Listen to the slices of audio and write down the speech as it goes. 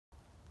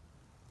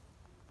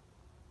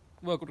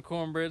Welcome to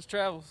Cornbread's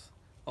Travels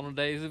on a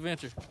day's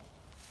adventure.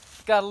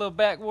 Got a little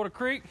backwater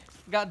creek,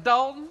 got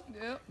Dalton,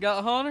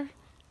 got Hunter.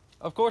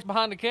 Of course,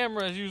 behind the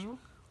camera as usual,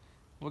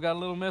 we got a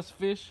little mess of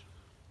fish.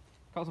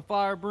 Caught some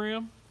fire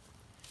brim,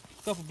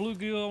 a couple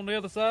bluegill on the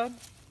other side.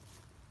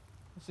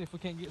 Let's see if we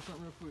can't get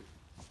something real quick.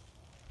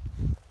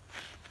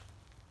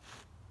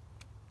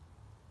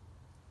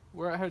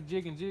 We're out here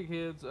jigging jig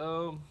heads.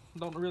 Don't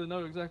really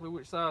know exactly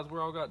which size.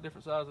 We're all got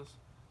different sizes.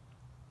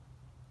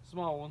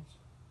 Small ones.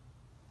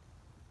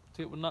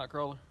 Tip with knot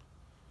crawler.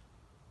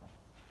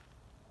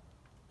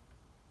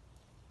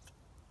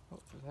 Oh,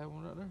 just have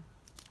one right there.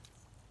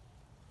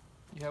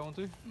 You have one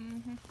too?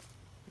 Mm-hmm.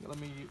 Let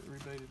me get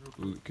rebaited real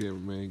quick. Let the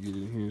cameraman get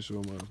in here and show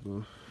him how it's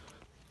done.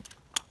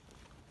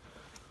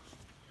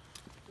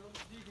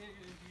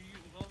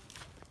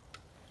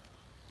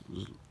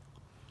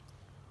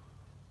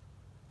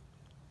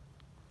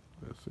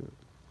 That's it.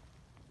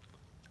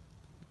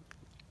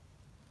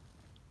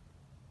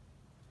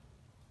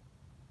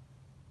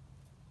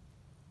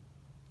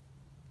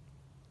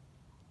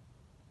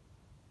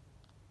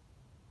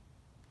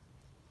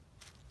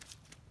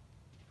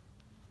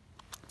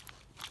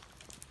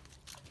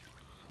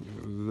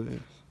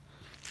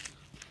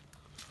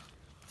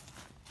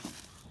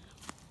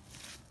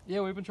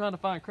 Yeah, we've been trying to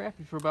find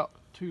crappie for about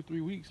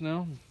 2-3 weeks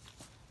now.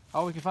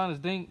 All we can find is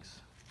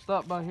dinks.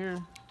 Stop by here.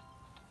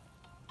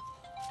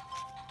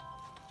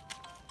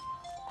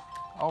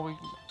 All we've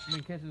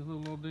been catching is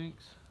little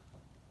dinks.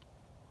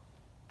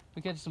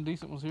 Been catching some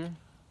decent ones here.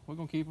 We're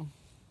gonna keep them.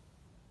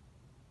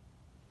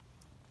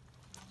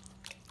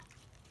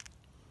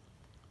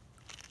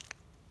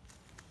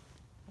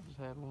 I just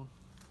had one.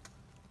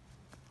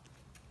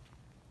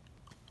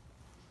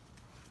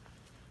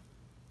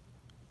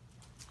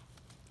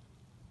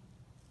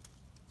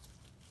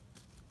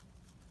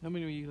 How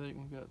many do you think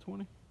we got?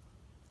 20?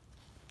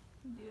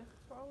 Yeah,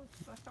 probably.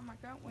 Last time I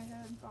counted, we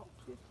had about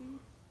 15.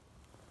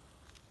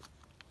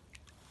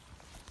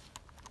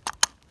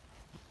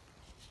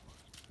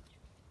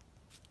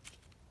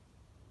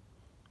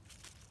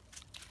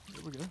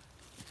 There we go.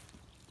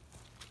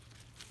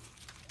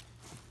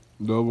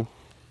 Double.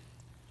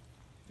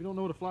 If you don't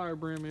know what a flyer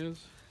brim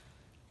is,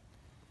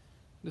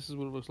 this is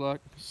what it looks like.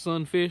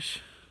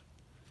 Sunfish.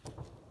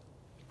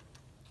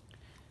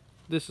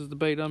 This is the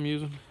bait I'm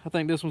using. I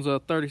think this one's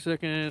a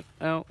 32nd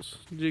ounce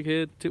jig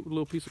head, tipped with a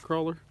little piece of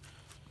crawler.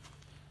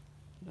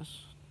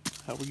 That's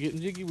how we're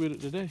getting jiggy with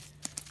it today.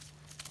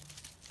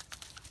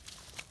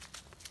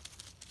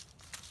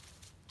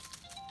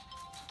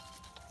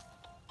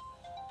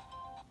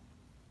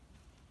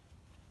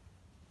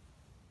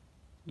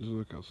 Just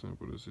look how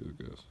simple this is,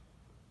 guys.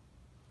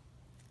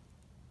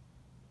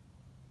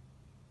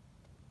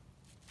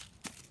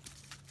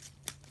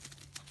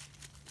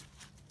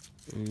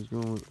 And he's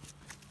going with it.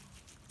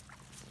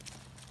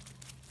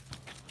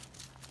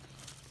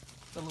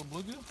 That little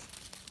bluegill?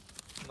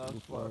 No,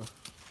 it's flyer.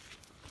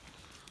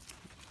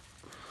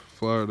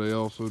 Flyer they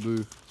also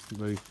do.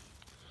 They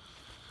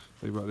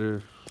right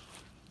there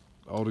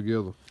all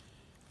together.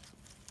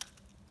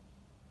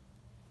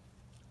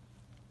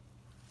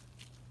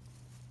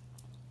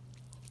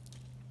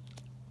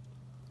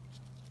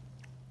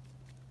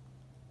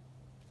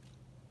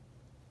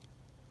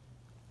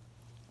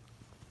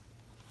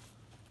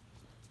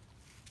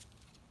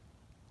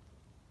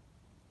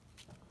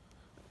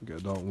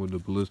 Got Dalton with the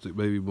ballistic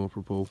baby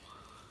bumper pole.